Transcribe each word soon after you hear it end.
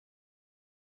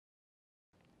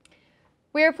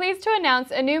We are pleased to announce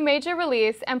a new major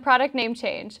release and product name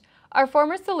change. Our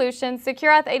former solution,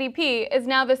 SecureAuth ADP, is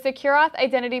now the SecureAuth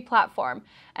Identity Platform,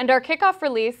 and our kickoff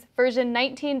release, version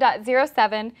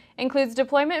 19.07, includes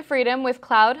deployment freedom with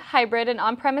cloud, hybrid, and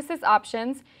on-premises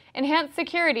options, enhanced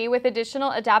security with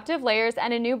additional adaptive layers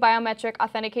and a new biometric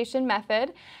authentication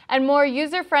method, and more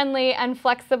user-friendly and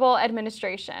flexible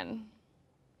administration.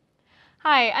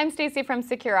 Hi, I'm Stacy from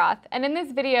SecureAuth, and in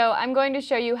this video I'm going to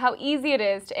show you how easy it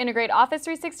is to integrate Office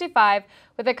 365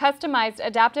 with a customized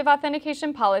adaptive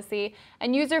authentication policy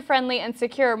and user-friendly and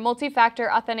secure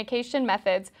multi-factor authentication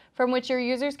methods from which your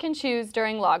users can choose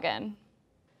during login.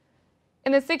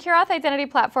 In the SecureAuth Identity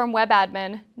Platform web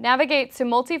admin, navigate to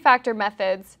Multi-Factor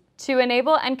Methods to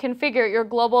enable and configure your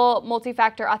global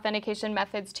multi-factor authentication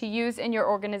methods to use in your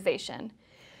organization.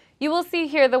 You will see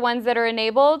here the ones that are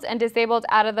enabled and disabled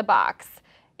out of the box.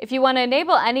 If you want to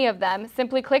enable any of them,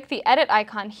 simply click the edit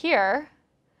icon here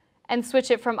and switch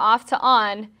it from off to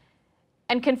on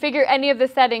and configure any of the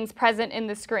settings present in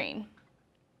the screen.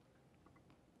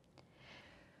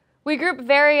 We group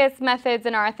various methods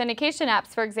in our authentication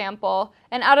apps, for example,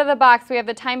 and out of the box we have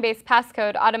the time-based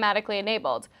passcode automatically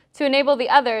enabled. To enable the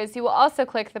others, you will also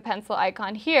click the pencil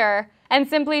icon here and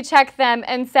simply check them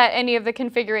and set any of the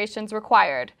configurations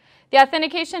required. The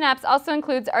authentication apps also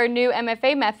includes our new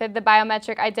MFA method, the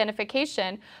biometric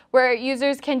identification, where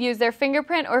users can use their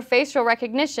fingerprint or facial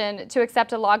recognition to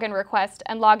accept a login request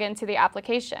and log into the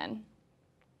application.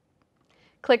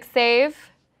 Click Save.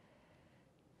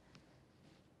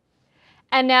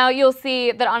 And now you'll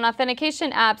see that on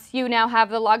authentication apps, you now have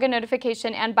the login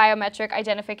notification and biometric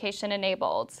identification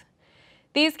enabled.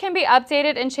 These can be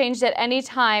updated and changed at any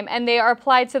time, and they are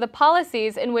applied to the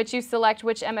policies in which you select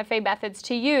which MFA methods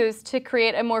to use to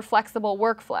create a more flexible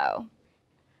workflow.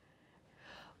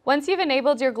 Once you've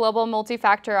enabled your global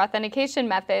multi-factor authentication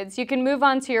methods, you can move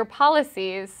on to your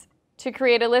policies to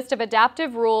create a list of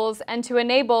adaptive rules and to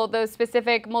enable those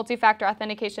specific multi-factor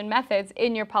authentication methods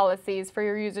in your policies for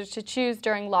your users to choose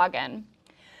during login.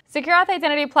 SecureAuth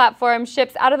Identity Platform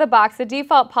ships out of the box a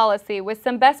default policy with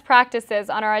some best practices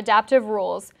on our adaptive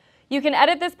rules. You can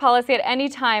edit this policy at any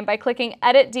time by clicking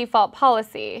Edit Default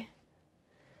Policy.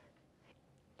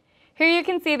 Here you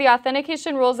can see the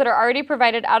authentication rules that are already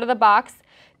provided out of the box.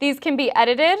 These can be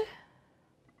edited,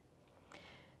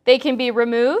 they can be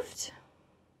removed,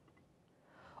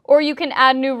 or you can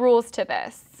add new rules to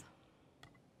this.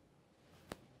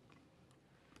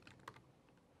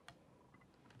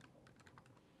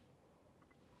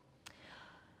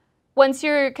 Once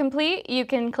you're complete, you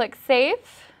can click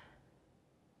Save.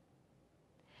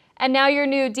 And now your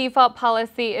new default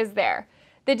policy is there.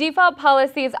 The default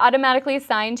policy is automatically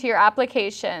assigned to your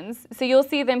applications, so you'll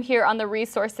see them here on the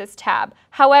Resources tab.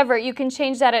 However, you can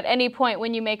change that at any point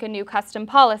when you make a new custom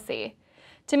policy.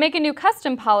 To make a new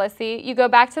custom policy, you go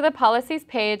back to the Policies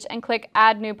page and click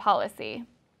Add New Policy.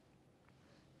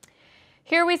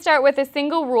 Here we start with a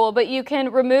single rule, but you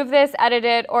can remove this, edit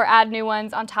it, or add new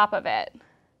ones on top of it.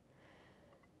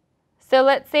 So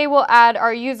let's say we'll add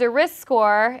our user risk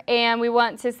score, and we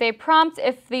want to say prompt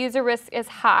if the user risk is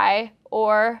high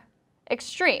or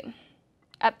extreme.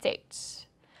 Update.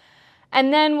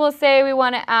 And then we'll say we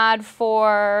want to add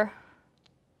for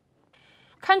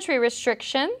country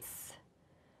restrictions.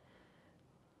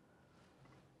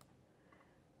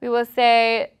 We will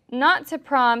say not to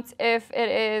prompt if it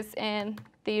is in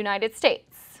the United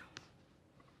States.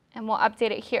 And we'll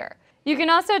update it here. You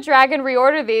can also drag and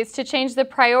reorder these to change the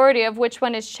priority of which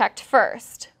one is checked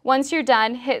first. Once you're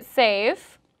done, hit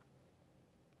Save.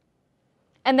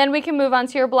 And then we can move on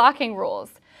to your blocking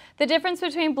rules. The difference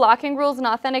between blocking rules and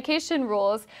authentication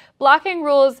rules, blocking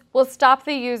rules will stop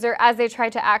the user as they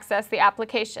try to access the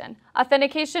application.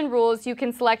 Authentication rules, you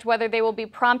can select whether they will be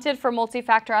prompted for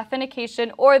multi-factor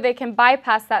authentication or they can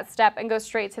bypass that step and go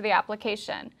straight to the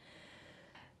application.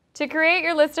 To create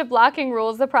your list of blocking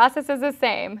rules, the process is the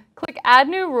same. Click Add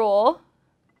New Rule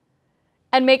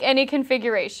and make any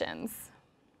configurations.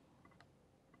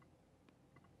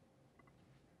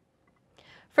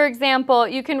 For example,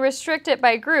 you can restrict it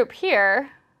by group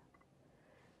here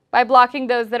by blocking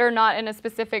those that are not in a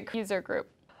specific user group.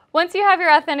 Once you have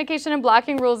your authentication and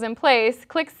blocking rules in place,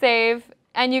 click Save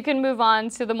and you can move on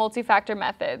to the multi-factor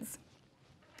methods.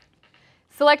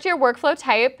 Select your workflow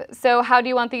type, so how do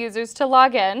you want the users to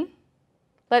log in?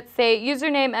 Let's say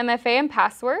username, MFA, and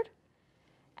password.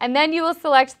 And then you will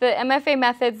select the MFA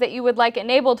methods that you would like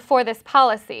enabled for this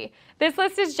policy. This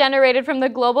list is generated from the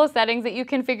global settings that you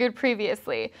configured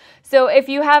previously. So if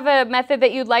you have a method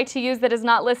that you'd like to use that is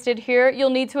not listed here, you'll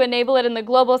need to enable it in the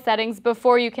global settings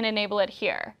before you can enable it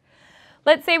here.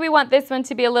 Let's say we want this one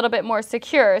to be a little bit more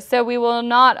secure, so we will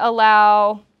not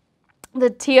allow the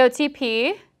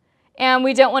TOTP, and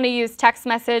we don't want to use text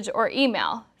message or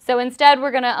email. So instead,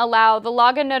 we're going to allow the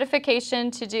login notification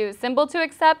to do symbol to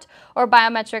accept or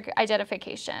biometric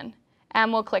identification,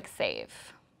 and we'll click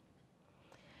Save.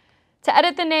 To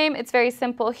edit the name, it's very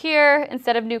simple here.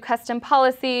 Instead of new custom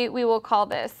policy, we will call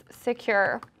this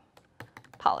secure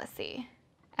policy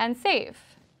and save.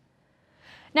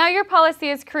 Now your policy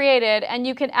is created and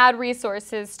you can add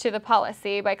resources to the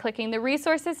policy by clicking the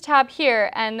Resources tab here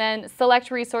and then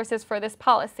select resources for this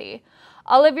policy.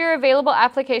 All of your available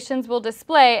applications will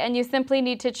display and you simply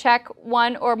need to check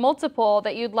one or multiple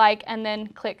that you'd like and then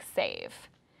click Save.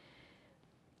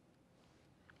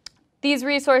 These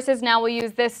resources now will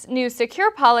use this new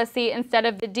secure policy instead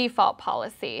of the default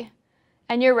policy,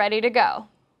 and you're ready to go.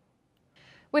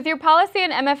 With your policy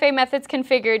and MFA methods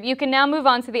configured, you can now move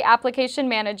on to the Application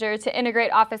Manager to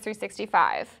integrate Office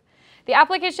 365. The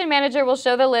Application Manager will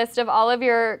show the list of all of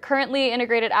your currently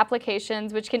integrated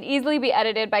applications, which can easily be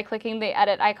edited by clicking the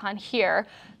edit icon here,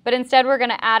 but instead we're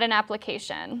going to add an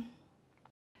application.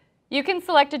 You can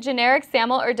select a generic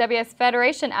SAML or WS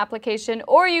Federation application,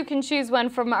 or you can choose one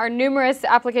from our numerous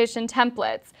application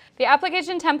templates. The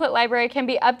application template library can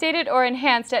be updated or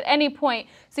enhanced at any point,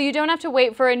 so you don't have to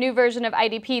wait for a new version of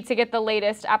IDP to get the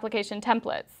latest application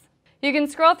templates. You can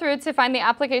scroll through to find the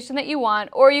application that you want,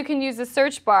 or you can use the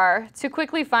search bar to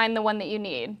quickly find the one that you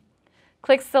need.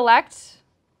 Click Select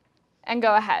and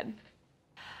go ahead.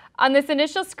 On this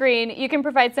initial screen, you can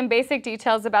provide some basic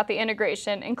details about the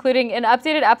integration, including an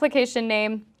updated application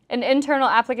name, an internal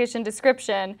application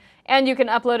description, and you can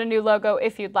upload a new logo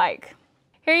if you'd like.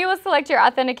 Here you will select your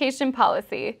authentication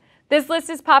policy. This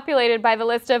list is populated by the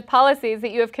list of policies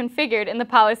that you have configured in the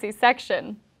Policies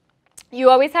section. You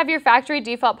always have your factory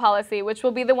default policy, which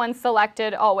will be the one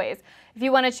selected always. If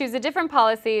you want to choose a different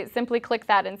policy, simply click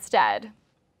that instead.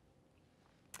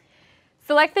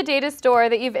 Select the data store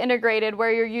that you've integrated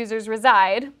where your users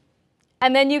reside,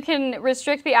 and then you can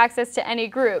restrict the access to any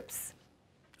groups.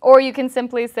 Or you can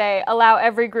simply say, allow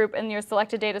every group in your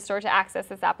selected data store to access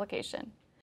this application.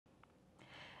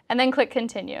 And then click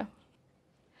Continue.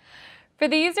 For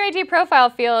the User ID profile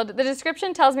field, the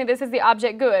description tells me this is the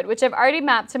object GUID, which I've already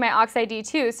mapped to my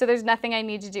AuxID2, so there's nothing I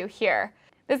need to do here.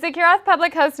 The SecureAuth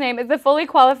public host name is the fully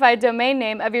qualified domain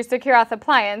name of your SecureAuth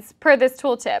appliance per this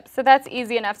tooltip, so that's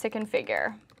easy enough to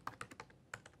configure.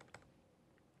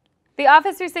 The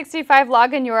Office 365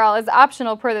 login URL is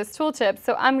optional per this tooltip,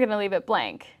 so I'm going to leave it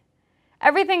blank.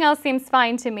 Everything else seems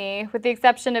fine to me, with the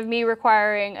exception of me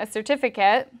requiring a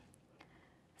certificate.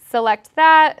 Select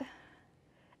that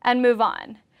and move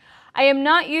on. I am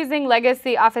not using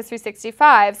legacy Office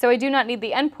 365, so I do not need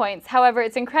the endpoints. However,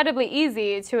 it's incredibly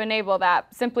easy to enable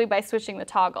that simply by switching the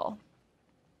toggle.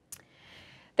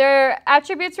 There are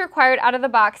attributes required out of the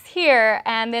box here,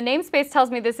 and the namespace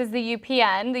tells me this is the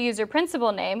UPN, the user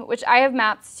principal name, which I have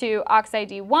mapped to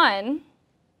AuxID1.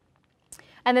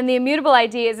 And then the immutable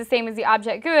ID is the same as the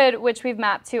object GUID, which we've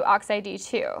mapped to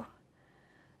AuxID2.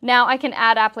 Now I can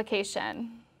add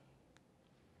application.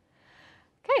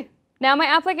 Okay. Now my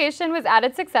application was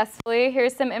added successfully.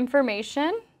 Here's some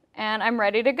information, and I'm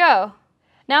ready to go.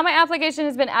 Now my application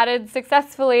has been added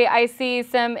successfully. I see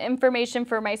some information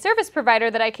for my service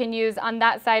provider that I can use on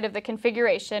that side of the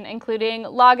configuration, including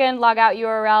login, logout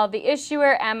URL, the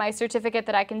issuer, and my certificate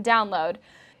that I can download.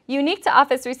 Unique to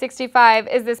Office 365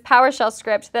 is this PowerShell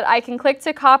script that I can click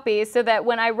to copy so that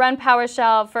when I run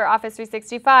PowerShell for Office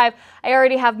 365, I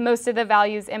already have most of the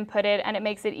values inputted, and it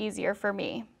makes it easier for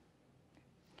me.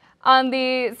 On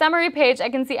the summary page, I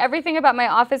can see everything about my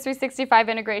Office 365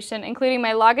 integration, including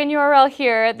my login URL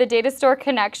here, the data store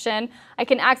connection. I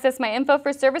can access my info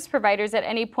for service providers at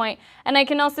any point, and I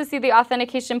can also see the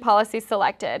authentication policy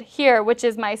selected here, which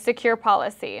is my secure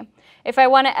policy. If I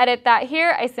want to edit that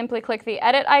here, I simply click the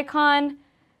edit icon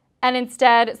and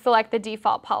instead select the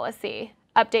default policy.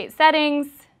 Update settings,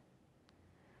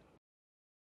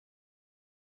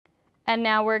 and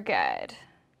now we're good.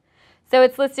 So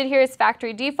it's listed here as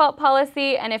factory default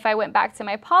policy, and if I went back to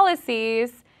my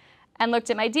policies and looked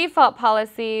at my default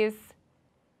policies,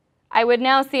 I would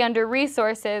now see under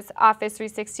Resources, Office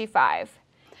 365.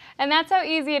 And that's how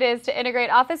easy it is to integrate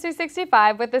Office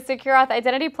 365 with the SecureAuth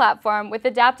Identity Platform with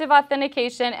adaptive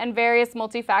authentication and various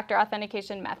multi-factor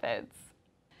authentication methods.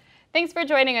 Thanks for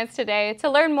joining us today. To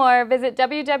learn more, visit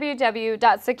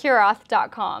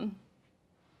www.secureauth.com.